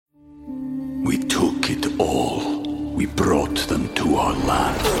We took it all. We brought them to our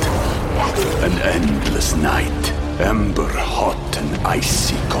land. An endless night, ember hot and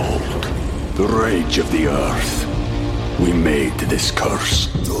icy cold. The rage of the earth. We made this curse.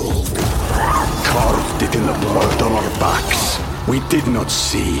 Carved it in the blood on our backs. We did not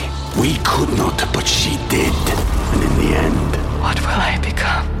see. We could not, but she did. And in the end... What will I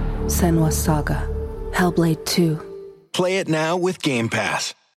become? Senua's Saga. Hellblade 2. Play it now with Game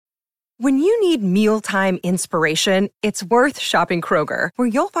Pass. When you need mealtime inspiration, it's worth shopping Kroger, where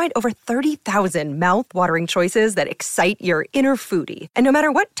you'll find over 30,000 mouth-watering choices that excite your inner foodie. And no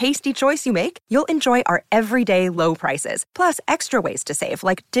matter what tasty choice you make, you'll enjoy our everyday low prices, plus extra ways to save,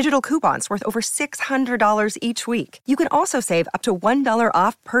 like digital coupons worth over $600 each week. You can also save up to $1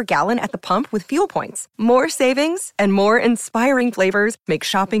 off per gallon at the pump with fuel points. More savings and more inspiring flavors make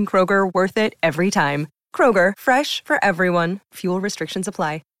shopping Kroger worth it every time. Kroger, fresh for everyone. Fuel restrictions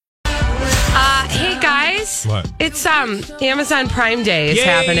apply. Hey guys, what? It's Amazon Prime Day is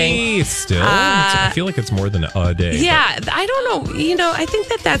happening. Still, I feel like it's more than a day. Yeah, I don't know. I think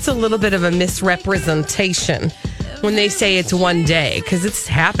that's a little bit of a misrepresentation when they say it's one day, because it's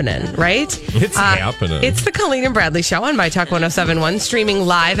happening, right? It's happening. It's the Colleen and Bradley Show on My Talk 1071, streaming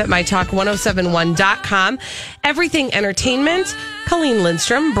live at MyTalk1071.com. Everything Entertainment. Colleen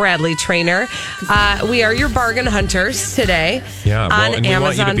Lindstrom, Bradley Trainer. We are your bargain hunters today. Yeah, well, on and Amazon we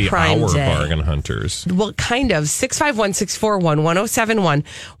want you to be Prime our Day. bargain hunters. Well, kind of. 651-641-1071.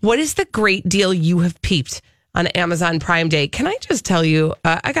 What is the great deal you have peeped on Amazon Prime Day? Can I just tell you,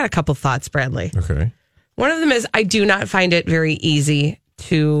 I got a couple thoughts, Bradley. Okay. One of them is I do not find it very easy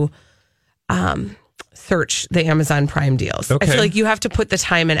to search the Amazon Prime deals. Okay. I feel like you have to put the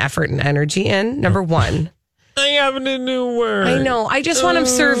time and effort and energy in, number one. I have a new word. I know. I just want them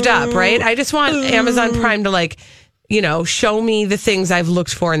served up, right? I just want Amazon Prime to show me the things I've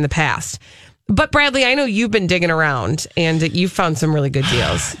looked for in the past. But Bradley, I know you've been digging around and you've found some really good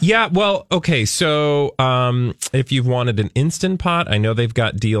deals. Yeah, well, okay. So if you've wanted an Instant Pot, I know they've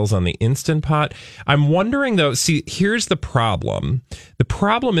got deals on the Instant Pot. I'm wondering, though, see, here's the problem. The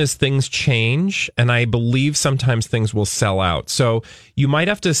problem is things change, and I believe sometimes things will sell out. So you might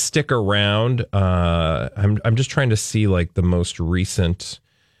have to stick around. I'm just trying to see like the most recent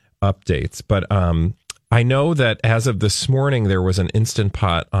updates, but I know that as of this morning, there was an Instant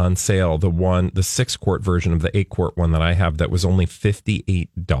Pot on sale. The 6-quart version of the 8-quart one that I have that was only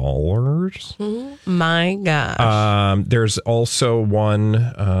 $58. Oh my gosh. There's also one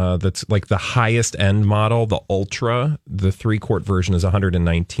that's like the highest end model, the Ultra. The 3-quart version is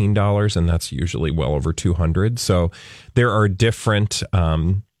 $119, and that's usually well over $200. So there are different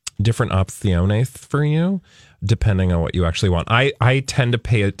opciones for you, depending on what you actually want. I tend to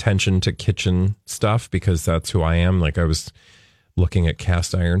pay attention to kitchen stuff because that's who I am. Like I was looking at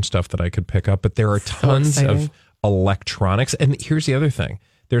cast iron stuff that I could pick up, but there are tons of electronics. And here's the other thing.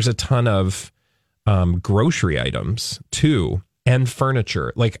 There's a ton of grocery items too, and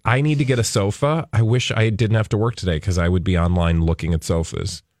furniture. Like I need to get a sofa. I wish I didn't have to work today because I would be online looking at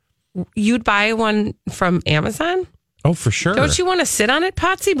sofas. You'd buy one from Amazon? Oh, for sure. Don't you want to sit on it,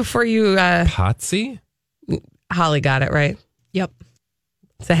 Potsy, before you... Potsy? Holly got it right. Yep.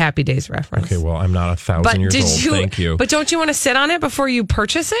 It's a Happy Days reference. Okay, well, I'm not 1,000 years old. Thank you. But don't you want to sit on it before you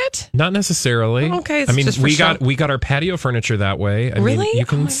purchase it? Not necessarily. Okay, I mean, just we got our patio furniture that way. I Really? mean, you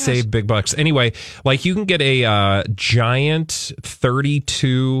can save big bucks. Anyway, like you can get a giant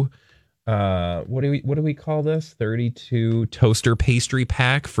 32 what do we call this? 32 toaster pastry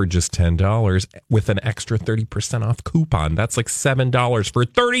pack for just $10 with an extra 30% off coupon. That's like $7 for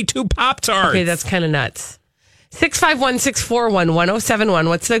 32 Pop-Tarts. Okay, that's kind of nuts. 651-641-1071.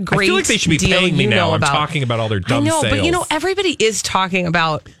 What's the great I feel like they should be deal paying me you now. know I'm about? talking about all their dumb sales. I know, but everybody is talking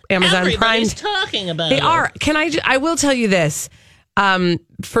about Amazon Prime. Everybody's talking about They it. are. I will tell you this.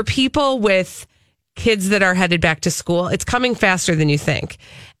 For people with kids that are headed back to school, it's coming faster than you think.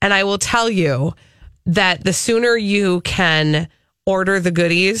 And I will tell you that the sooner you can order the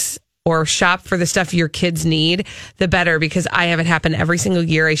goodies or shop for the stuff your kids need, the better, because I have it happen every single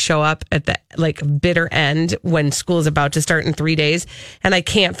year. I show up at the bitter end when school is about to start in 3 days and I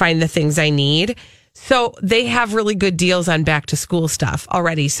can't find the things I need. So they have really good deals on back to school stuff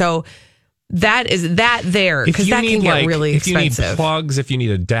already. So that is that there, because that can get really expensive. If you need plugs, if you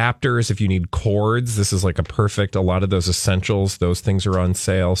need adapters, if you need cords, this is like a lot of those essentials, those things are on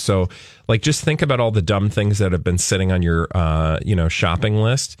sale. So just think about all the dumb things that have been sitting on your, shopping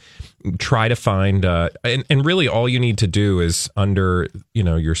list. Try to find, and really all you need to do is under,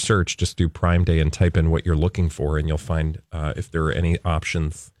 your search, just do Prime Day and type in what you're looking for, and you'll find if there are any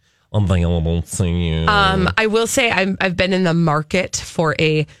options available to you. I will say I've been in the market for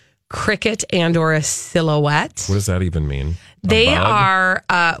a cricket and or a silhouette. What does that even mean? They bug?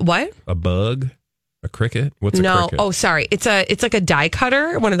 are what? A bug? A cricket? What's a No. cricket? Oh, sorry. It's like a die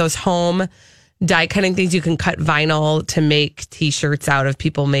cutter, one of those home die cutting things. You can cut vinyl to make T-shirts out of.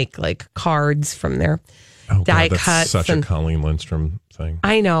 People make like cards from their die God, that's cuts. such a Colleen Lindstrom thing.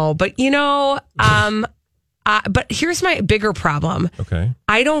 I know, but but here's my bigger problem. Okay.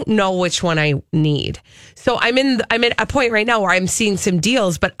 I don't know which one I need. So I'm at a point right now where I'm seeing some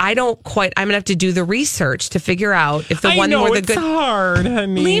deals, but I'm gonna have to do the research to figure out if the I one know, where the it's good. hard,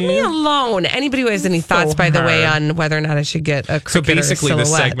 honey. Leave me alone. Anybody who has any thoughts, by the way, hard. on whether or not I should get a cricket So basically, or a the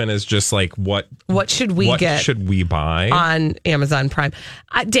silhouette. segment is just like what should we get? What should we buy on Amazon Prime?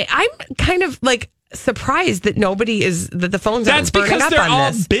 I'm kind of like surprised that the phones That's aren't burning because up they're on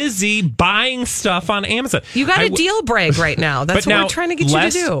all this. busy buying stuff on Amazon. You got to deal brag right now. That's what we're trying to get you to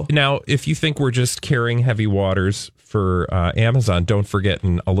do. Now, if you think we're just carrying heavy waters for Amazon, don't forget,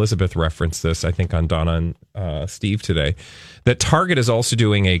 and Elizabeth referenced this, I think, on Donna and Steve today, that Target is also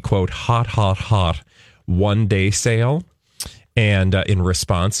doing a, quote, hot one-day sale. And in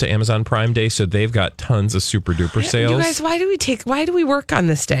response to Amazon Prime Day, so they've got tons of super duper sales. You guys, why do we work on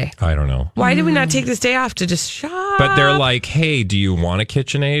this day? I don't know. Why do we not take this day off to just shop? But they're like, hey, do you want a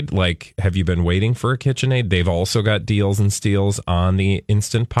KitchenAid? Like, have you been waiting for a KitchenAid? They've also got deals and steals on the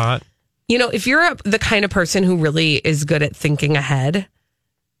Instant Pot. You know, if you're the kind of person who really is good at thinking ahead,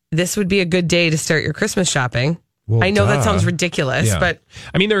 this would be a good day to start your Christmas shopping. Well, I know that sounds ridiculous, Yeah. but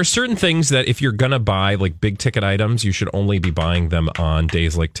I mean, there are certain things that if you're going to buy like big ticket items, you should only be buying them on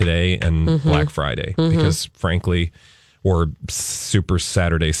days like today and Black Friday because frankly, or Super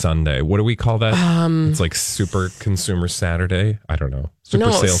Saturday, Sunday. What do we call that? It's like Super Consumer Saturday. I don't know. Super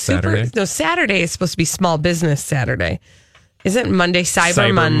Sale Saturday. No, Saturday is supposed to be Small Business Saturday. Isn't Monday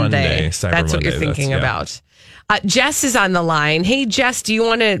Cyber Monday? Cyber That's what you're Monday, thinking yeah. about. Jess is on the line. Hey, Jess, do you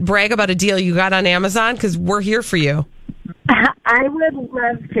want to brag about a deal you got on Amazon? Because we're here for you. I would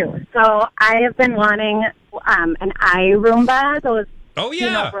love to. So I have been wanting an iRoomba, those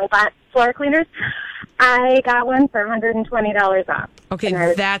robot floor cleaners. I got one for $120 off.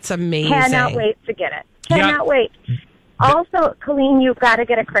 Okay, that's amazing. Cannot wait to get it. Cannot wait. Also, Colleen, you've got to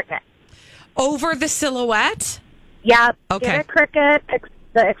get a Cricut. Over the Silhouette? Yep. Okay. Get a Cricut.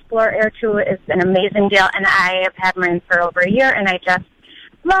 The Explorer Air 2 is an amazing deal, and I have had mine for over a year, and I just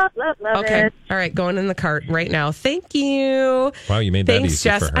love it. All right, going in the cart right now. Thank you. Wow, you made that Thanks, easy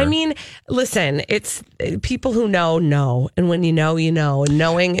Jess. for her. I mean, listen, it's people who know, and when you know, and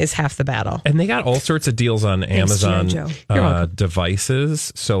knowing is half the battle. And they got all sorts of deals on Amazon Joe. You're welcome.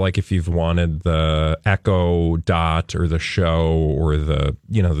 devices. So, like, if you've wanted the Echo Dot or the Show or the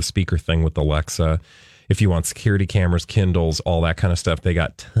speaker thing with Alexa, if you want security cameras, Kindles, all that kind of stuff, they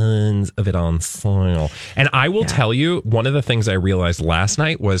got tons of it on sale. And I will tell you, one of the things I realized last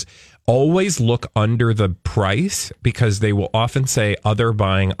night was always look under the price because they will often say other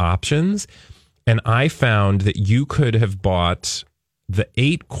buying options. And I found that you could have bought the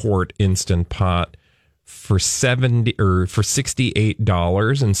 8-quart Instant Pot for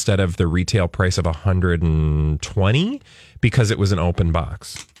 $68 instead of the retail price of $120 because it was an open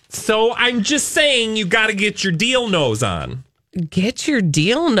box. So I'm just saying you got to get your deal nose on. Get your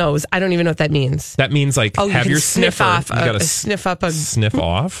deal nose. I don't even know what that means. That means like Oh, you have can your sniff sniffer. off You gotta sniff up a sniff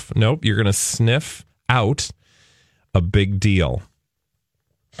off. Nope, you're gonna sniff out a big deal.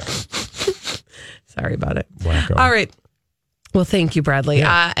 Sorry about it. Wacko. All right. Well, thank you, Bradley.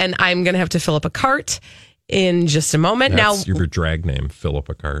 Yeah. And I'm going to have to fill up a cart in just a moment. That's now, your drag name,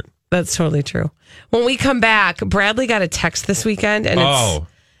 Philippa Cart. that's totally true. When we come back, Bradley got a text this weekend, and it's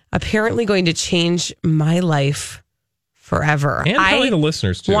apparently going to change my life forever. And probably the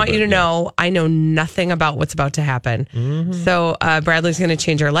listeners too. Want you but to know, I know nothing about what's about to happen. Mm-hmm. So Bradley's going to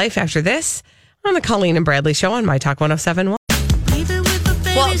change our life after this on the Colleen and Bradley Show on My Talk 107.1.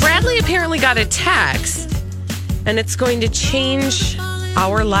 Well, Bradley apparently got a text, and it's going to change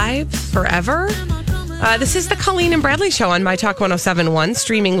our lives forever. This is the Colleen and Bradley Show on My Talk 107.1,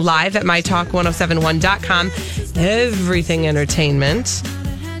 streaming live at MyTalk1071.com. Everything entertainment.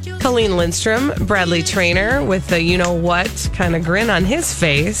 Colleen Lindstrom, Bradley Trainer, with the you-know-what kind of grin on his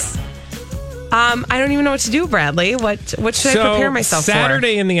face. I don't even know what to do, Bradley. What should I prepare myself for?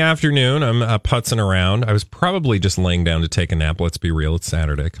 Saturday in the afternoon, I'm putzing around. I was probably just laying down to take a nap. Let's be real. It's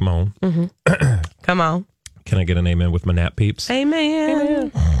Saturday. Come on. Mm-hmm. Come on. Can I get an amen with my nap peeps?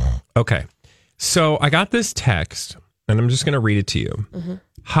 Amen. Okay. So I got this text, and I'm just going to read it to you. Mm-hmm.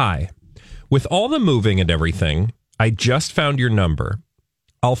 Hi. With all the moving and everything, I just found your number.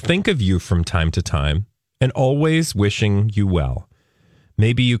 I'll think of you from time to time and always wishing you well.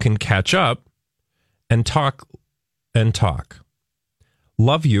 Maybe you can catch up and talk.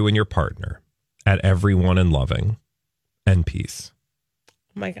 Love you and your partner, at everyone and loving, and peace.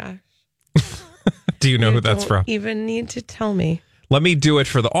 Oh my gosh. Do you know who that's from? Even need to tell me. Let me do it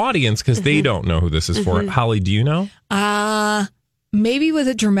for the audience because they don't know who this is for. Holly, do you know? Maybe with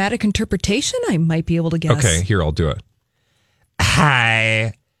a dramatic interpretation, I might be able to guess. Okay, here, I'll do it.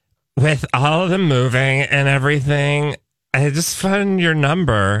 Hi. With all the moving and everything, I just found your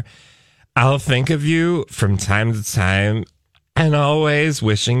number. I'll think of you from time to time and always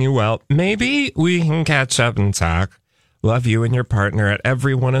wishing you well. Maybe we can catch up and talk. Love you and your partner, at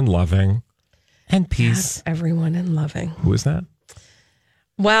everyone and loving, and peace. Yes, everyone and loving. Who is that?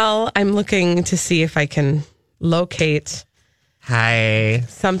 Well, I'm looking to see if I can locate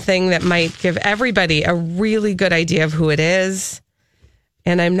something that might give everybody a really good idea of who it is.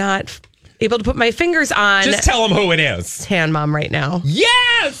 And I'm not able to put my fingers on. Just tell them who it is. Tan Mom right now.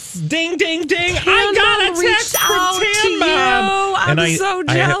 Yes! Ding, ding, ding. I got a text from Tan Mom. I'm so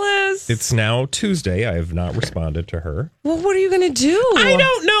jealous. It's now Tuesday. I have not responded to her. Well, what are you going to do? I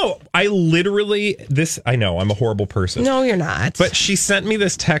don't know. I know, I'm a horrible person. No, you're not. But she sent me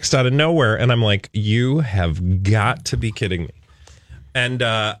this text out of nowhere, and I'm like, you have got to be kidding me. And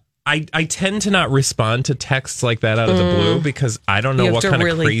I tend to not respond to texts like that out of the blue because I don't know what kind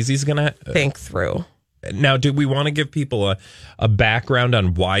of crazy is going to think through. Now, do we want to give people a background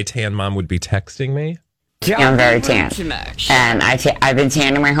on why Tan Mom would be texting me? I'm very tan. And I've been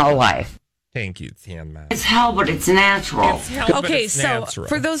tanning my whole life. Thank you, Tan Mom. It's hell, but it's natural. Okay, so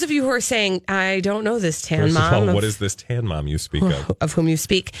for those of you who are saying, I don't know this Tan Mom. First of all, what is this Tan Mom you speak of? Of whom you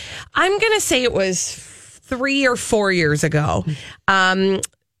speak. I'm going to say it was 3 or 4 years ago.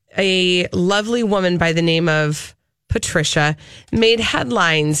 A lovely woman by the name of Patricia made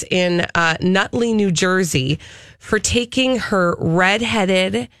headlines in Nutley, New Jersey for taking her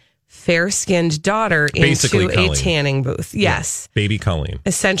redheaded, fair-skinned daughter Basically into Colleen. a tanning booth. Yes. Yeah, baby Colleen.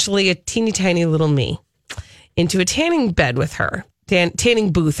 Essentially a teeny tiny little me into a tanning bed with her.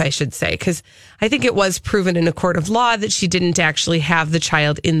 Tanning booth, I should say, because I think it was proven in a court of law that she didn't actually have the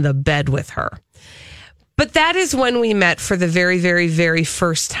child in the bed with her. But that is when we met for the very, very, very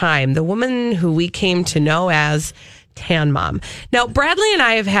first time. The woman who we came to know as Tan Mom. Now, Bradley and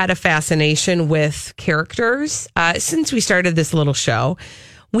I have had a fascination with characters since we started this little show.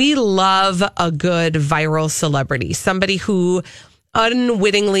 We love a good viral celebrity, somebody who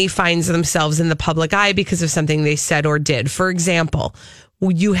unwittingly finds themselves in the public eye because of something they said or did. For example,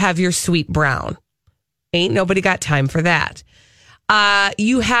 you have your Sweet Brown. Ain't nobody got time for that.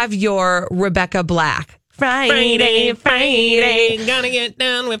 You have your Rebecca Black. Friday, gonna get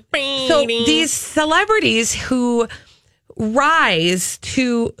down with Friday. So these celebrities who rise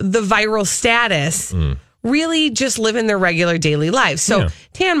to the viral status really just live in their regular daily lives. So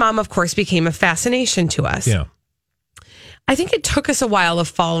Tan Mom, of course, became a fascination to us. Yeah. I think it took us a while of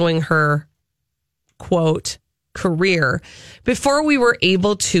following her, quote, career before we were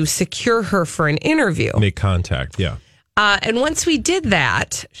able to secure her for an interview. Make contact, yeah. And once we did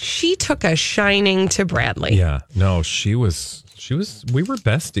that, she took a shining to Bradley. Yeah. No, we were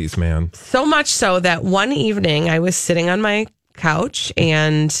besties, man. So much so that one evening I was sitting on my couch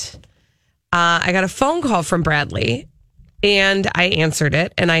and I got a phone call from Bradley and I answered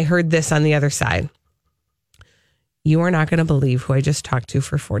it and I heard this on the other side. You are not going to believe who I just talked to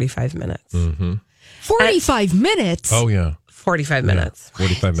for 45 minutes. Mm-hmm. 45 minutes? Oh, yeah. 45 minutes.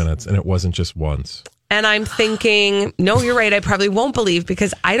 45 minutes. And it wasn't just once. And I'm thinking, no, you're right. I probably won't believe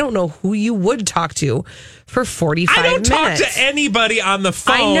because I don't know who you would talk to for 45 minutes. I don't talk to anybody on the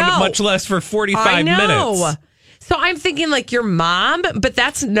phone, much less for 45 minutes. So I'm thinking like your mom, but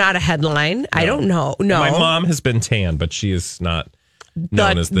that's not a headline. No. I don't know. No. My mom has been tan, but she is not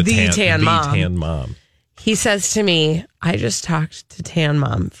known as the tan mom. He says to me, I just talked to Tan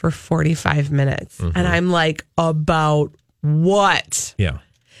Mom for 45 minutes. Mm-hmm. And I'm like, about what? Yeah.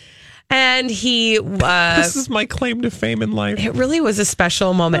 And he... this is my claim to fame in life. It really was a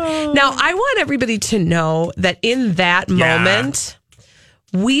special moment. Now, I want everybody to know that in that moment,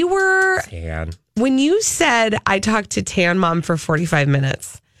 we were... Tan. When you said, I talked to Tan Mom for 45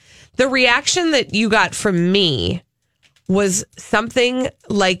 minutes, the reaction that you got from me was something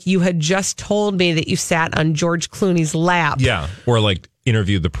like you had just told me that you sat on George Clooney's lap. Yeah, or like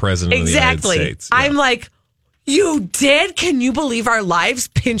interviewed the president of the United States. Yeah. I'm like... You did? Can you believe our lives?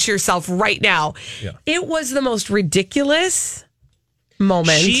 Pinch yourself right now. Yeah. It was the most ridiculous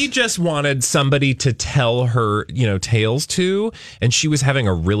moment. She just wanted somebody to tell her, tales to, and she was having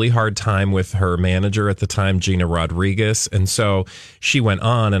a really hard time with her manager at the time, Gina Rodriguez, and so she went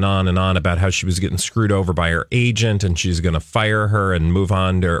on and on and on about how she was getting screwed over by her agent, and she's going to fire her and move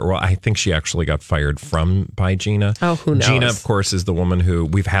on to. Well, I think she actually got fired by Gina. Oh, who knows? Gina, of course, is the woman who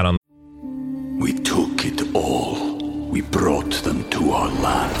we've had on. We took it all. We brought them to our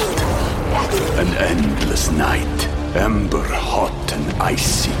land. An endless night, ember hot and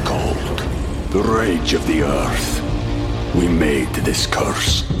icy cold. The rage of the earth. We made this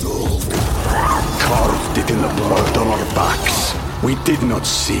curse. Carved it in the blood on our backs. We did not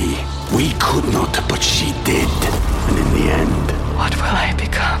see. We could not, but she did. And in the end... What will I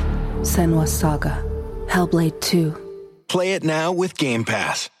become? Senua's Saga. Hellblade 2. Play it now with Game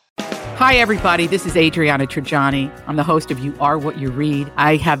Pass. Hi, everybody. This is Adriana Trajani. I'm the host of You Are What You Read.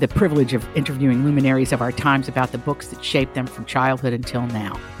 I have the privilege of interviewing luminaries of our times about the books that shaped them from childhood until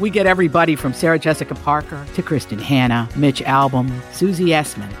now. We get everybody from Sarah Jessica Parker to Kristen Hanna, Mitch Albom, Susie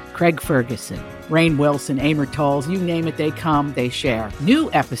Essman, Craig Ferguson, Rainn Wilson, Amor Tolls, you name it, they come, they share.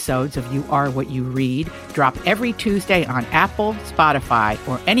 New episodes of You Are What You Read drop every Tuesday on Apple, Spotify,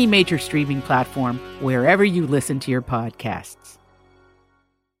 or any major streaming platform wherever you listen to your podcasts.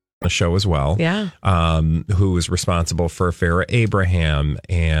 The show as well. Yeah. Who was responsible for Farrah Abraham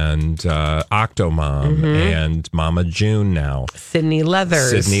and Octomom and Mama June now. Sydney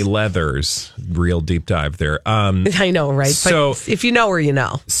Leathers. Real deep dive there. I know, right? So but if you know her, you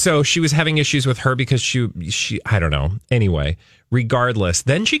know. So she was having issues with her because she I don't know. Anyway, regardless,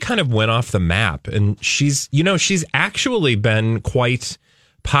 then she kind of went off the map, and she's actually been quite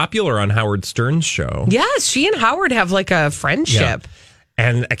popular on Howard Stern's show. Yes, she and Howard have like a friendship. Yeah.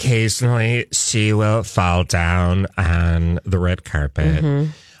 And occasionally she will fall down on the red carpet.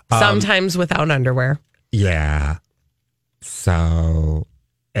 Sometimes without underwear. Yeah. So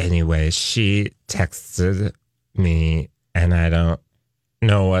anyway, she texted me and I don't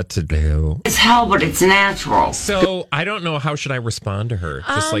know what to do. It's hell, but it's natural. So I don't know, how should I respond to her?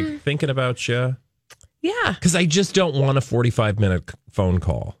 Just like thinking about you? Yeah. Because I just don't want a 45-minute phone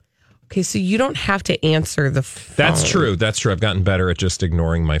call. Okay, so you don't have to answer the phone. That's true. I've gotten better at just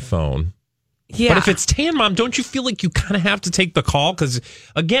ignoring my phone. Yeah. But if it's Tan Mom, don't you feel like you kind of have to take the call? Because,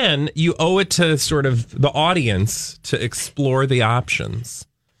 again, you owe it to sort of the audience to explore the options,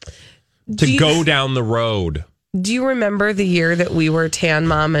 to go down the road. Do you remember the year that we were Tan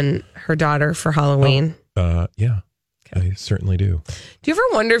Mom and her daughter for Halloween? Yeah, I certainly do. Do you ever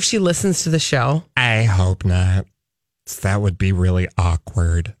wonder if she listens to the show? I hope not. That would be really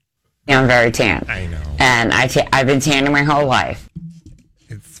awkward. I'm very tan. I know. And I've been tanning my whole life.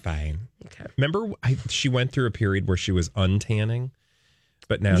 It's fine. Okay. Remember, she went through a period where she was untanning,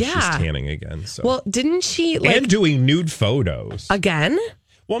 but now she's tanning again. So. Well, didn't she and doing nude photos again?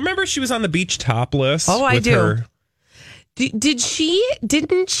 Well, remember she was on the beach topless. Oh, I do. Didn't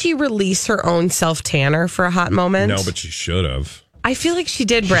she release her own self tanner for a hot moment? No, but she should have. I feel like she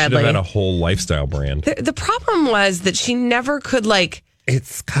did, Bradley. She should have had a whole lifestyle brand. The problem was that she never could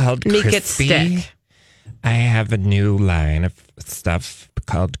It's called make Crispy. It stick. I have a new line of stuff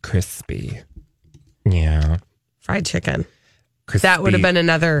called Crispy. Yeah. Fried chicken. Crispy. That would have been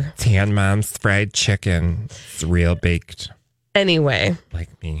another. Tan Mom's fried chicken. It's real baked. Anyway. Like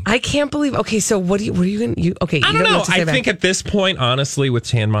me. I can't believe. Okay, so what are you going to. Okay, I don't know. I think at this point, honestly, with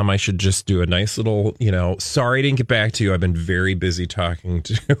Tan Mom, I should just do a nice little, sorry I didn't get back to you. I've been very busy talking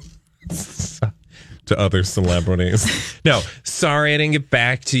to other celebrities. No, sorry I didn't get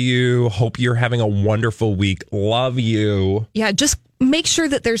back to you. Hope you're having a wonderful week. Love you. Yeah, just make sure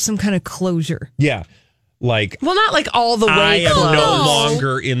that there's some kind of closure. Yeah. Not all the way. I am no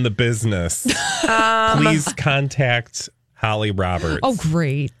longer in the business. Please contact Holly Roberts. Oh,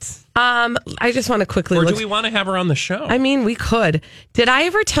 great. I just want to quickly Or do we want to have her on the show? I mean, we could. Did I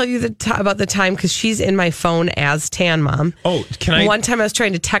ever tell you about the time, because she's in my phone as Tan Mom? Oh, can I? One time I was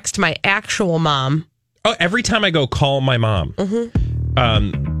trying to text my actual mom. Oh, every time I go call my mom,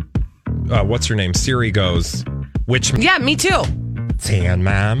 what's her name? Siri goes, which? Yeah, me too. Tan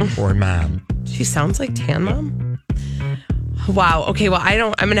Mom or Mom? She sounds like Tan Mom. Wow. Okay. Well,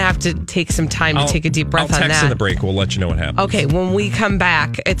 I'm going to have to take some time to take a deep breath on that. I'll text in the break. We'll let you know what happens. Okay. When we come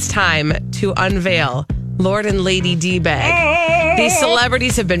back, it's time to unveil Lord and Lady D-Bag. These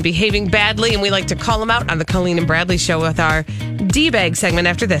celebrities have been behaving badly, and we like to call them out on the Colleen and Bradley Show with our D-Bag segment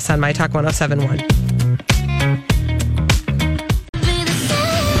after this on My Talk 107.1.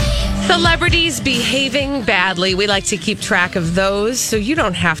 Celebrities behaving badly. We like to keep track of those so you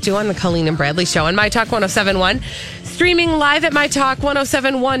don't have to on the Colleen and Bradley Show on My Talk 107.1. Streaming live at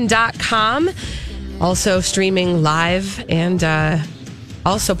MyTalk1071.com. Also streaming live and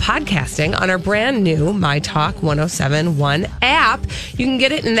also podcasting on our brand new My Talk 107.1 app. You can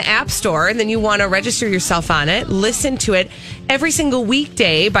get it in the App Store, and then you want to register yourself on it. Listen to it every single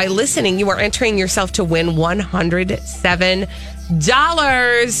weekday. By listening, you are entering yourself to win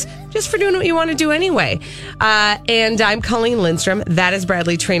 $107 just for doing what you want to do anyway. And I'm Colleen Lindstrom. That is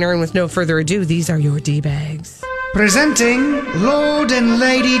Bradley Traynor. And with no further ado, these are your D-bags. Presenting Lord and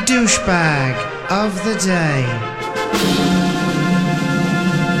Lady Douchebag of the Day.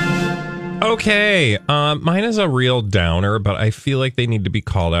 Okay, mine is a real downer, but I feel like they need to be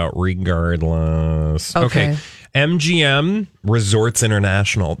called out regardless. Okay. MGM Resorts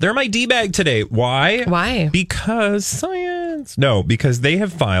International. They're my D-bag today. Why? Why? Because science. No, because they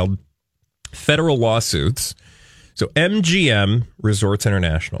have filed federal lawsuits. So MGM Resorts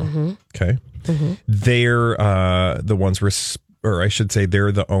International. Okay. They're the ones, or I should say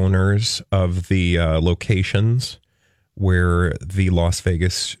they're the owners of the locations where the Las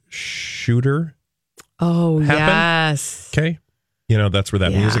Vegas shooter happened. Yes. Okay. You know, that's where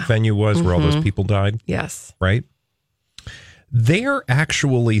that music venue was, where all those people died. Yes. Right? They're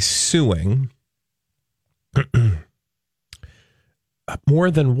actually suing more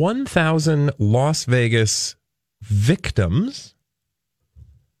than 1,000 Las Vegas victims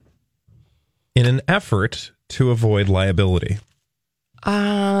in an effort to avoid liability. So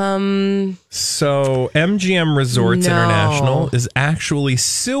MGM Resorts International is actually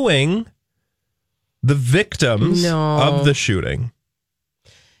suing the victims of the shooting.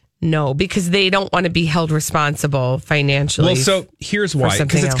 No, because they don't want to be held responsible financially. Well, so here's why.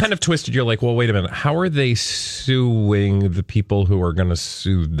 Because it's kind of twisted. You're like, well, wait a minute. How are they suing the people who are going to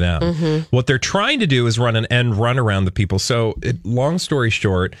sue them? What they're trying to do is run an end run around the people. So long story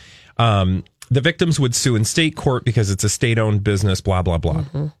short, the victims would sue in state court because it's a state-owned business, blah, blah, blah.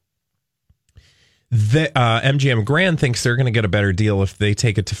 The MGM Grand thinks they're going to get a better deal if they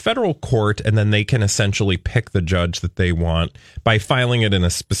take it to federal court, and then they can essentially pick the judge that they want. By filing it in a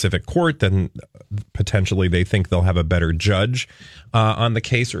specific court, then potentially they think they'll have a better judge on the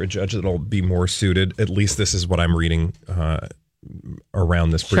case, or a judge that'll be more suited. At least this is what I'm reading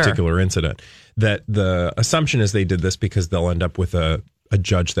around this particular incident. That the assumption is they did this because they'll end up with a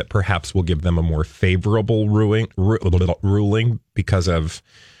judge that perhaps will give them a more favorable ruling because of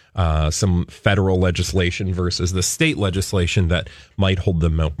some federal legislation versus the state legislation that might hold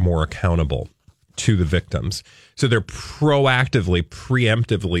them more accountable to the victims. So they're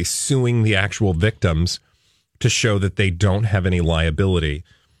preemptively suing the actual victims to show that they don't have any liability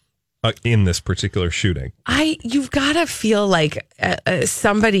in this particular shooting. You've got to feel like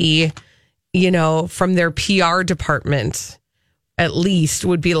somebody, from their PR department at least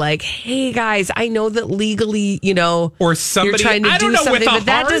would be like, hey guys, I know that legally, or somebody, you're trying to do something, but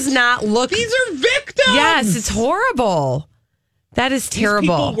that does not look. These are victims. Yes, it's horrible. That is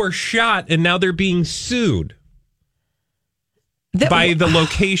terrible. These people were shot and now they're being sued by the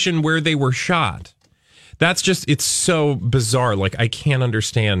location where they were shot. That's just, it's so bizarre. Like, I can't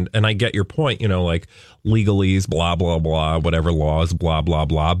understand. And I get your point, like legalese, blah, blah, blah, whatever laws, blah, blah,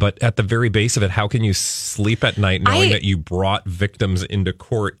 blah. But at the very base of it, how can you sleep at night knowing that you brought victims into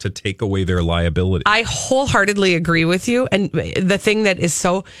court to take away their liability? I wholeheartedly agree with you. And the thing that is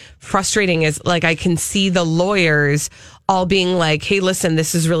so frustrating is, like, I can see the lawyers all being like, hey, listen,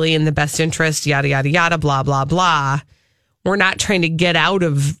 this is really in the best interest, yada, yada, yada, blah, blah, blah. We're not trying to get out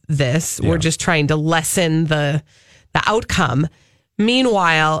of this. Yeah. We're just trying to lessen the outcome.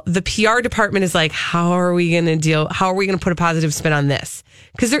 Meanwhile, the PR department is like, how are we going to put a positive spin on this?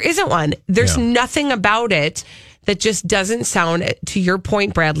 Because there isn't one. There's nothing about it that just doesn't sound, to your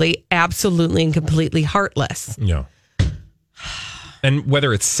point, Bradley, absolutely and completely heartless. Yeah. And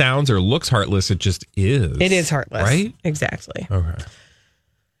whether it sounds or looks heartless, it just is. It is heartless. Right? Exactly. Okay.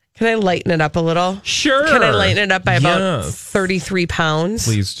 Can I lighten it up a little? Sure. Can I lighten it up by about 33 pounds?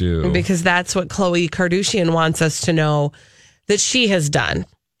 Please do. Because that's what Khloe Kardashian wants us to know that she has done.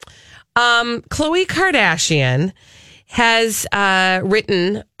 Khloe Kardashian has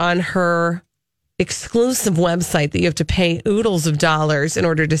written on her exclusive website that you have to pay oodles of dollars in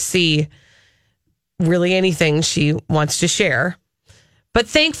order to see really anything she wants to share. But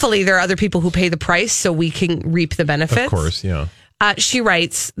thankfully, there are other people who pay the price so we can reap the benefits. Of course, yeah. She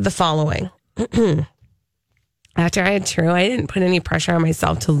writes the following. After I had True, I didn't put any pressure on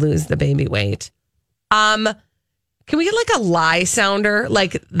myself to lose the baby weight. Can we get like a lie sounder?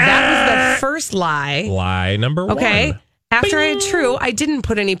 Like, that was the first lie. Lie number one. Okay. After Bing. I had True, I didn't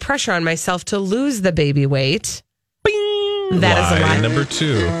put any pressure on myself to lose the baby weight. Bing. That is a lie. Number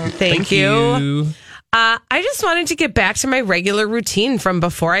two. Thank you. I just wanted to get back to my regular routine from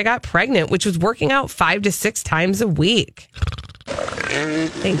before I got pregnant, which was working out 5 to 6 times a week.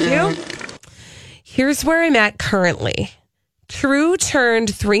 Thank you. Here's where I'm at currently. True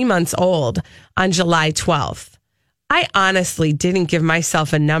turned 3 months old on July 12th. I honestly didn't give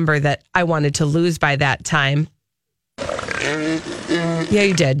myself a number that I wanted to lose by that time. Yeah,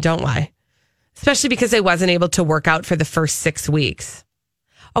 you did. Don't lie. Especially because I wasn't able to work out for the first 6 weeks.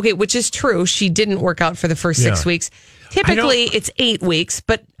 Okay, which is true. She didn't work out for the first 6 weeks. Typically, it's 8 weeks.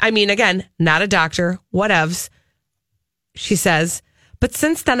 But I mean, again, not a doctor. Whatevs. She says, but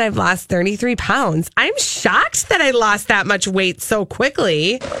since then I've lost 33 pounds. I'm shocked that I lost that much weight so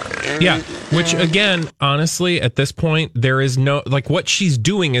quickly. Yeah, which again, honestly, at this point, there is no, like what she's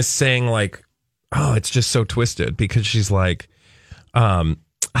doing is saying like, oh, it's just so twisted because she's like,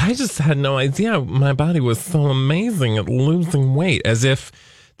 I just had no idea my body was so amazing at losing weight. As if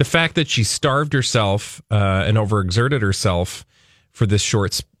the fact that she starved herself and overexerted herself for this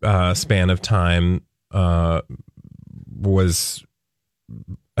short span of time was,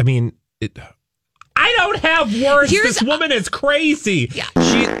 I mean, I don't have words. This woman is crazy. Yeah.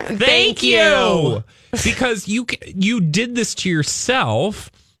 Thank you. Because you did this to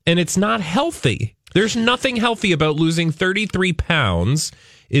yourself and it's not healthy. There's nothing healthy about losing 33 pounds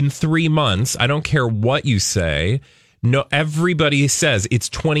in 3 months. I don't care what you say. No, everybody says it's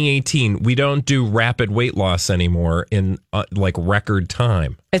 2018. We don't do rapid weight loss anymore in like record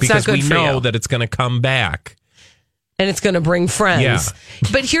time. It's because not good we for know you. that it's going to come back. And it's going to bring friends. Yeah.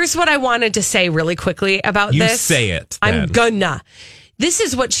 But here's what I wanted to say really quickly about You this. say it, I'm then. gonna. This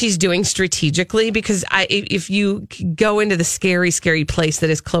is what she's doing strategically because if you go into the scary, scary place that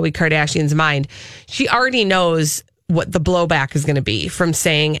is Khloe Kardashian's mind, she already knows what the blowback is going to be from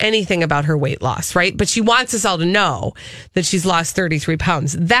saying anything about her weight loss, right? But she wants us all to know that she's lost 33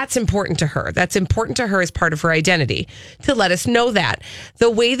 pounds. That's important to her. That's important to her as part of her identity to let us know that.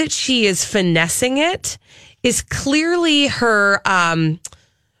 The way that she is finessing it is clearly her,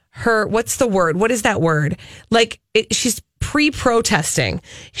 what's the word? What is that word? Like she's pre-protesting.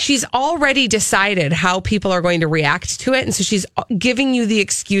 She's already decided how people are going to react to it. And so she's giving you the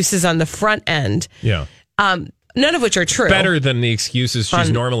excuses on the front end. Yeah. None of which are true. Better than the excuses she's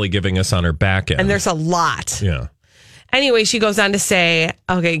normally giving us on her back end. And there's a lot. Yeah. Anyway, she goes on to say,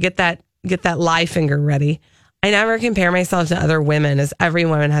 okay, get that lie finger ready. I never compare myself to other women as every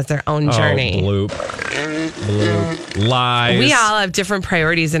woman has their own journey. Bloop. Lies. We all have different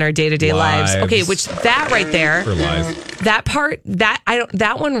priorities in our day-to-day lives. Okay, which that right there, For lies. that part,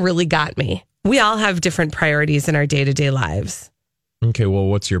 that one really got me. We all have different priorities in our day-to-day lives. Okay, well,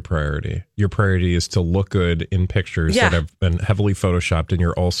 what's your priority? Your priority is to look good in pictures that have been heavily photoshopped, and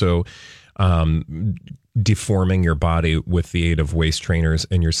you're also deforming your body with the aid of waist trainers,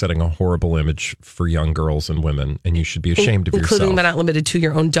 and you're setting a horrible image for young girls and women, and you should be ashamed of yourself. Including but not limited to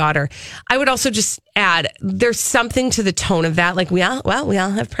your own daughter. I would also just add, there's something to the tone of that. Like we all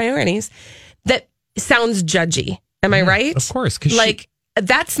have priorities that sounds judgy. Am I right? Of course.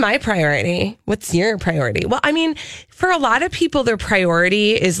 That's my priority. What's your priority? Well, I mean, for a lot of people, their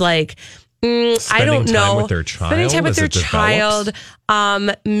priority is like, I don't know. Spending time with their child. Spending time with as their it develops.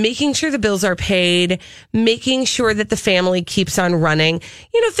 child, making sure the bills are paid, making sure that the family keeps on running.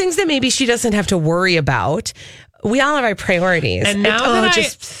 You know, things that maybe she doesn't have to worry about. We all have our priorities. And now I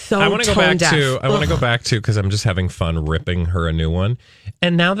want to go back to because I'm just having fun ripping her a new one.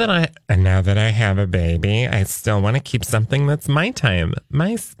 And now that I have a baby, I still want to keep something that's my time,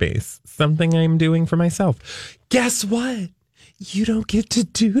 my space, something I'm doing for myself. Guess what? You don't get to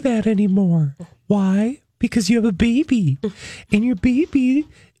do that anymore. Why? Because you have a baby. And your baby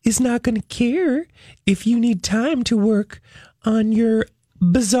is not going to care if you need time to work on your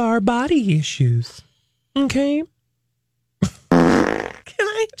bizarre body issues. Okay? Can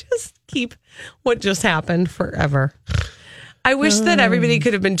I just keep what just happened forever? I wish that everybody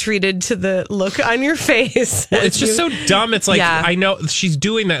could have been treated to the look on your face. Well, it's just so dumb. It's like, I know she's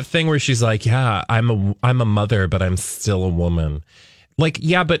doing that thing where she's like, yeah, I'm a mother, but I'm still a woman. Like,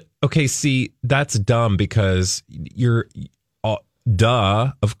 yeah, but okay, see, that's dumb because you're,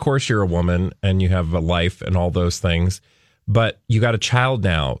 of course you're a woman and you have a life and all those things. But you got a child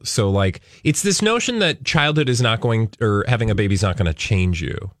now. So, like, it's this notion that childhood is not going, or having a baby is not going to change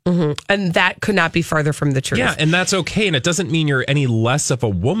you. Mm-hmm. And that could not be farther from the truth. Yeah, and that's okay. And it doesn't mean you're any less of a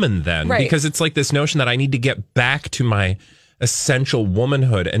woman then. Right. Because it's like this notion that I need to get back to my essential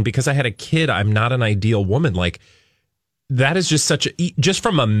womanhood. And because I had a kid, I'm not an ideal woman. Like, that is just just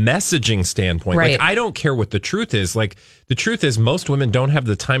from a messaging standpoint. Right. Like, I don't care what the truth is. Like, the truth is most women don't have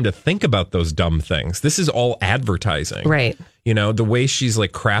the time to think about those dumb things. This is all advertising. Right. You know, the way she's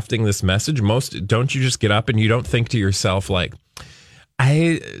like crafting this message, don't you just get up and you don't think to yourself like,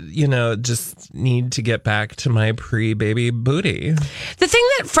 I, just need to get back to my pre-baby booty. The thing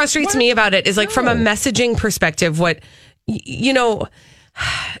that frustrates me about it is like from a messaging perspective,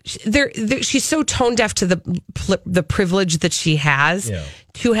 she's so tone deaf to the privilege that she has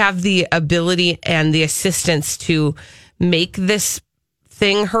to have the ability and the assistance to make this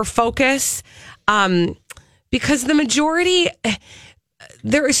thing her focus. Because the majority,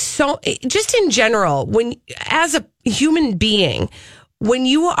 there is just in general, when as a human being, when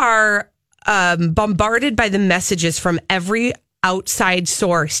you are bombarded by the messages from every outside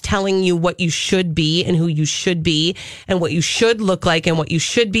source telling you what you should be and who you should be and what you should look like and what you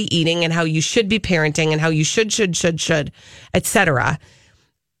should be eating and how you should be parenting and how you should, etc.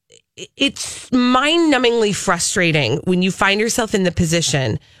 It's mind-numbingly frustrating when you find yourself in the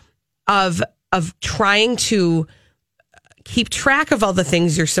position of trying to keep track of all the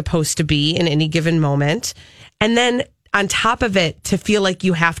things you're supposed to be in any given moment. And then on top of it, to feel like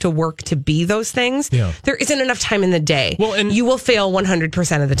you have to work to be those things, there isn't enough time in the day. Well, and you will fail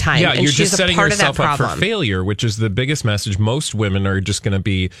 100% of the time. Yeah, and you're just setting yourself up for failure, which is the biggest message. Most women are just going to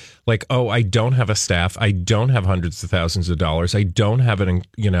be like, oh, I don't have a staff. I don't have hundreds of thousands of dollars. I don't have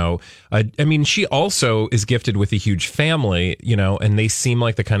I mean, she also is gifted with a huge family, and they seem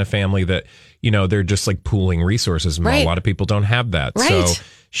like the kind of family that, they're just like pooling resources. And a lot of people don't have that. Right. So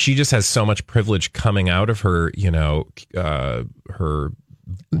she just has so much privilege coming out of her, her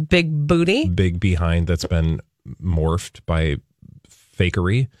big booty, big behind that's been morphed by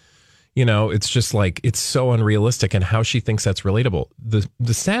fakery. It's just like, it's so unrealistic, and how she thinks that's relatable.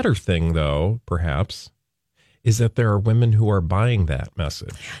 The sadder thing, though, perhaps, is that there are women who are buying that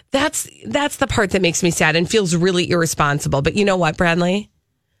message. That's the part that makes me sad and feels really irresponsible. But you know what, Bradley?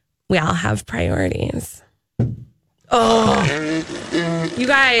 We all have priorities. Oh, you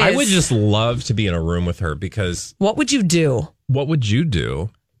guys. I would just love to be in a room with her, because... What would you do? What would you do?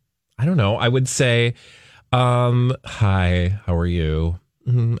 I don't know. I would say, hi, how are you?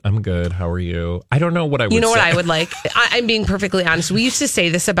 I'm good. How are you? I don't know what I would say. You know what I would like? I'm being perfectly honest. We used to say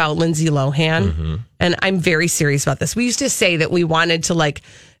this about Lindsay Lohan, and I'm very serious about this. We used to say that we wanted to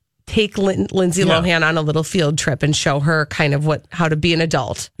take Lindsay Lohan on a little field trip and show her kind of how to be an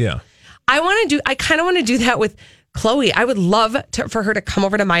adult. Yeah. I kind of want to do that with Chloe. I would love for her to come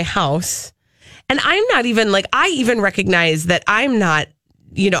over to my house. And I'm not even I even recognize that I'm not,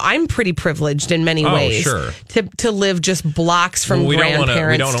 I'm pretty privileged in many ways to live just blocks from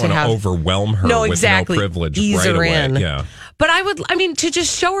grandparents. We don't want to overwhelm her with no privilege Ease right her away. In. Yeah. But to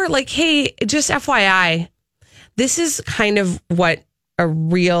just show her hey, just FYI, this is kind of what a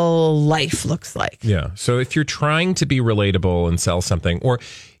real life looks like. Yeah. So if you're trying to be relatable and sell something, or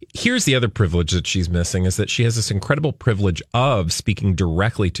here's the other privilege that she's missing, is that she has this incredible privilege of speaking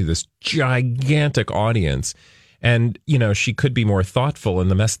directly to this gigantic audience. And, she could be more thoughtful in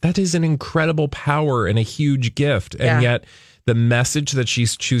the mess. That is an incredible power and a huge gift. And yet the message that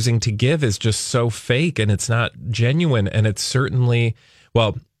she's choosing to give is just so fake, and it's not genuine. And it's certainly,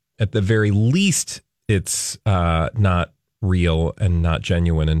 well, at the very least, it's not real and not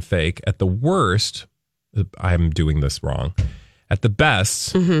genuine and fake. At the worst, I'm doing this wrong. At the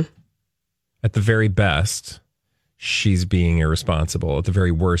best, at the very best, she's being irresponsible. At the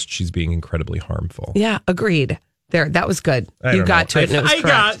very worst, she's being incredibly harmful. Yeah, agreed. There, that was good. You got to it, and it was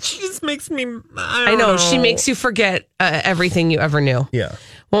correct. She just makes me... I know. She makes you forget everything you ever knew. Yeah.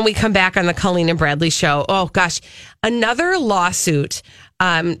 When we come back on the Colleen and Bradley show, oh gosh, another lawsuit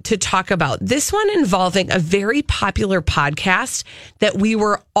to talk about. This one involving a very popular podcast that we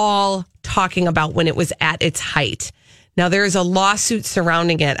were all talking about when it was at its height. Now, there is a lawsuit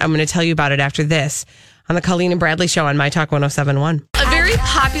surrounding it. I'm going to tell you about it after this on the Colleen and Bradley show on My Talk 107.1. A very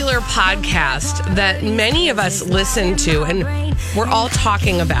popular podcast that many of us listened to and we're all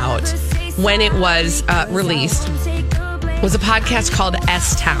talking about when it was released was a podcast called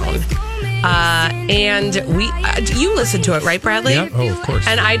S-Town. And you listened to it, right, Bradley? Yeah. Oh, of course.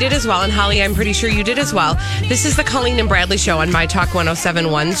 And I did as well. And Holly, I'm pretty sure you did as well. This is the Colleen and Bradley show on My Talk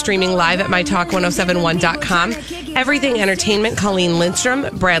 107.1, streaming live at mytalk1071.com. Everything Entertainment, Colleen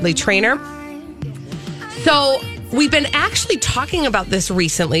Lindstrom, Bradley Trainer. So we've been actually talking about this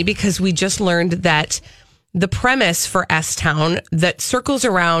recently because we just learned that the premise for S-Town that circles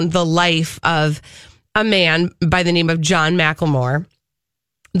around the life of a man by the name of John McLemore,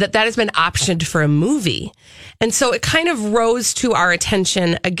 that has been optioned for a movie. And so it kind of rose to our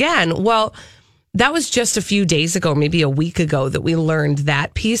attention again. Well, that was just a few days ago, maybe a week ago, that we learned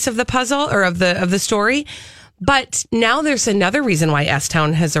that piece of the puzzle or of the story. But now there's another reason why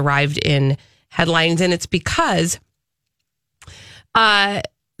S-Town has arrived in headlines, and it's because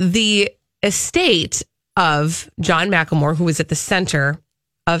the estate of John McLemore, who was at the center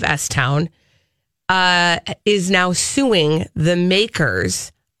of S-Town, is now suing the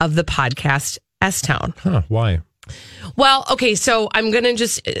makers of the podcast S-Town. Huh, why? Well, okay, so I'm going to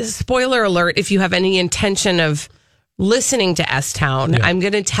just, spoiler alert, if you have any intention of listening to S-Town, I'm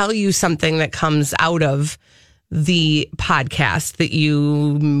going to tell you something that comes out of the podcast that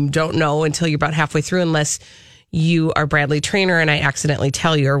you don't know until you're about halfway through, unless you are Bradley Trainer and I accidentally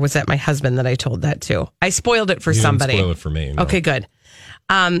tell you, or was that my husband that I told that to? I spoiled it for somebody. Didn't spoil it for me. No. Okay, good.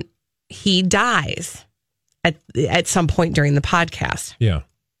 He dies at some point during the podcast. Yeah.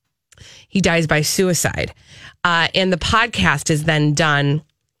 He dies by suicide. And the podcast is then done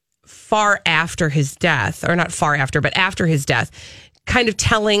far after his death, or not far after, but after his death, kind of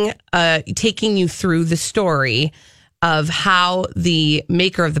taking you through the story of how the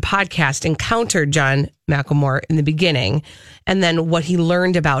maker of the podcast encountered John McLemore in the beginning, and then what he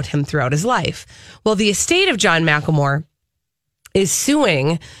learned about him throughout his life. Well, the estate of John McLemore is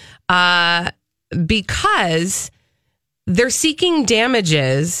suing because they're seeking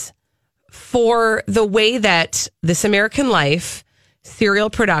damages for the way that This American Life, Serial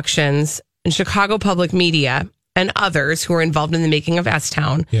Productions, and Chicago Public Media, and others who are involved in the making of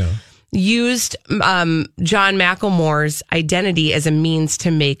S-Town, used John McLemore's identity as a means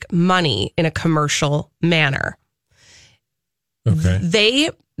to make money in a commercial manner. Okay.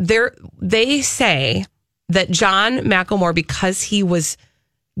 They say that John McLemore, because he was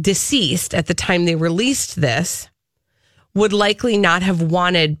deceased at the time they released this, would likely not have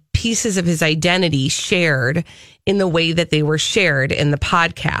wanted pieces of his identity shared in the way that they were shared in the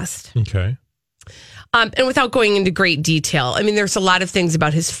podcast. Okay. And without going into great detail, I mean, there's a lot of things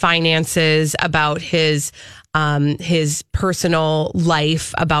about his finances, about his personal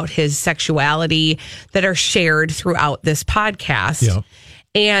life, about his sexuality that are shared throughout this podcast. Yeah.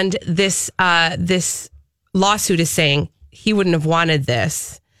 And this lawsuit is saying he wouldn't have wanted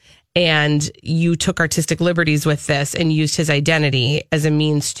this, and you took artistic liberties with this and used his identity as a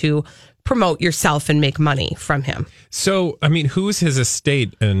means to promote yourself and make money from him. So, I mean, who's his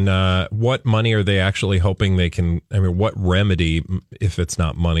estate, and what money are they actually hoping they can, I mean, what remedy, if it's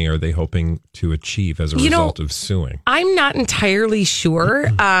not money, are they hoping to achieve as a result of suing? I'm not entirely sure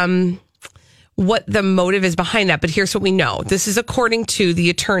what the motive is behind that, but here's what we know. This is according to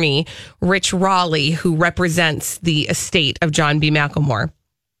the attorney, Rich Raleigh, who represents the estate of John B. McLemore.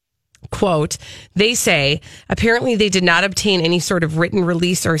 Quote, they say, apparently they did not obtain any sort of written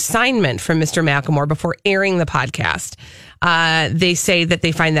release or assignment from Mr. McLemore before airing the podcast. They say that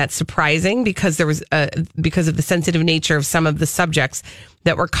they find that surprising because because of the sensitive nature of some of the subjects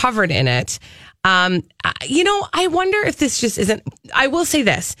that were covered in it. I wonder if this just isn't, I will say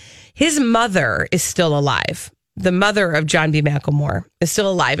this, his mother is still alive. The mother of John B. McLemore is still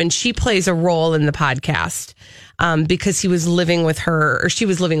alive, and she plays a role in the podcast because he was living with her, or she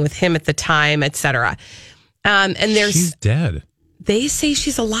was living with him at the time, etc. And she's dead. They say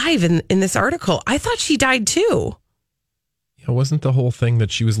she's alive in this article. I thought she died too. Yeah, wasn't the whole thing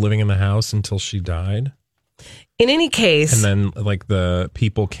that she was living in the house until she died? In any case, and then like the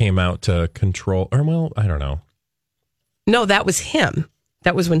people came out to control, or well, I don't know. No, that was him.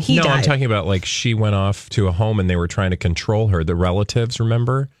 That was when he died. No, I'm talking about like she went off to a home and they were trying to control her. The relatives,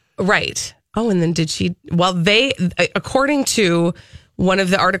 remember? Right. Oh, and then did she? Well, they, according to one of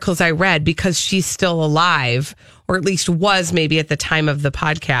the articles I read, because she's still alive, or at least was maybe at the time of the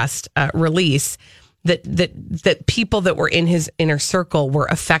podcast release, that people that were in his inner circle were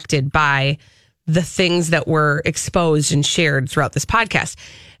affected by the things that were exposed and shared throughout this podcast.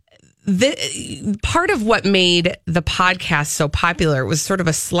 Part of what made the podcast so popular was sort of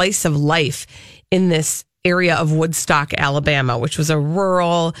a slice of life in this area of Woodstock, Alabama, which was a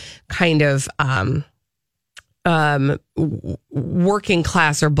rural kind of working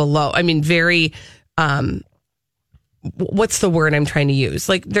class or below. I mean, very, what's the word I'm trying to use?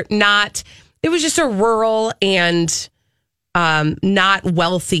 Like they're not, it was just a rural and not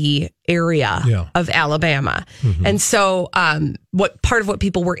wealthy area of Alabama. Mm-hmm. And so part of what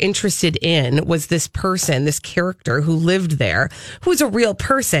people were interested in was this person, this character who lived there, who was a real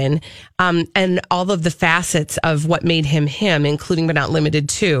person, and all of the facets of what made him him, including but not limited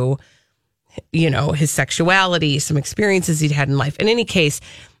to, his sexuality, some experiences he'd had in life. In any case,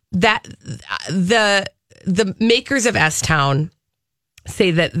 that the makers of S-Town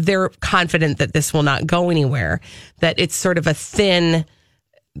say that they're confident that this will not go anywhere, that it's sort of a thin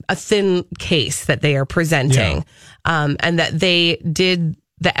case that they are presenting, and that they did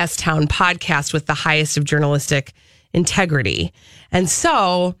the S-Town podcast with the highest of journalistic integrity. And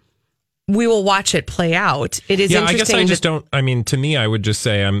so we will watch it play out. It is interesting. I guess I just don't. I mean, to me, I would just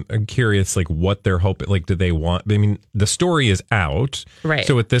say I'm curious, like what they're hoping. Like, do they want? I mean, the story is out, right?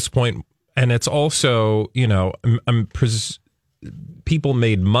 So at this point, and it's also, people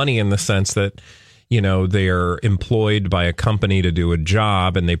made money in the sense that, they're employed by a company to do a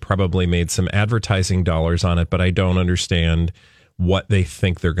job, and they probably made some advertising dollars on it. But I don't understand what they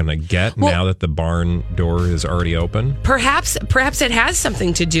think they're going to get now that the barn door is already open. Perhaps it has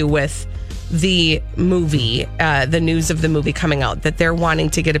something to do with the movie, the news of the movie coming out, that they're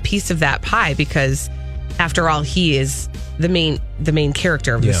wanting to get a piece of that pie because, after all, he is the main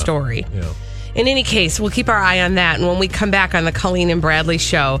character of the story. Yeah. In any case, we'll keep our eye on that. And when we come back on the Colleen and Bradley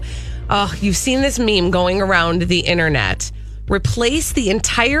show, you've seen this meme going around the internet. Replace the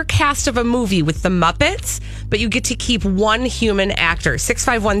entire cast of a movie with the Muppets, but you get to keep one human actor.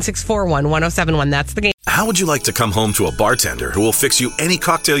 651-641-1071. That's the game. How would you like to come home to a bartender who will fix you any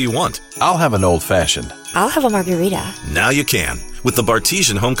cocktail you want? I'll have an old-fashioned. I'll have a margarita. Now you can with the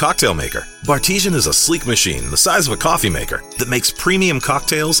Bartesian Home Cocktail Maker. Bartesian is a sleek machine the size of a coffee maker that makes premium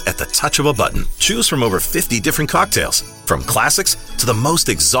cocktails at the touch of a button. Choose from over 50 different cocktails, from classics to the most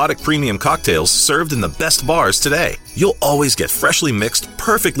exotic premium cocktails served in the best bars today. You'll always get freshly mixed,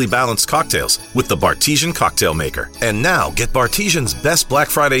 perfectly balanced cocktails with the Bartesian Cocktail Maker. And now get Bartesian's best Black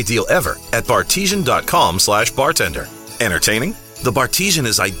Friday deal ever at bartesian.com/bartender. Entertaining? The Bartesian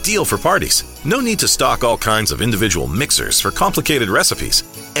is ideal for parties. No need to stock all kinds of individual mixers for complicated recipes.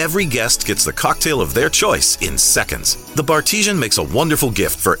 Every guest gets the cocktail of their choice in seconds. The Bartesian makes a wonderful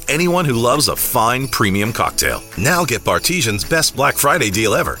gift for anyone who loves a fine premium cocktail. Now get Bartesian's best Black Friday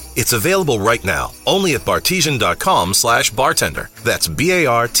deal ever. It's available right now, only at bartesian.com/bartender. That's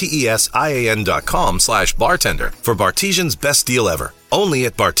BARTESIAN.com/bartender for Bartesian's best deal ever. Only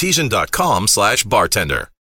at bartesian.com/bartender.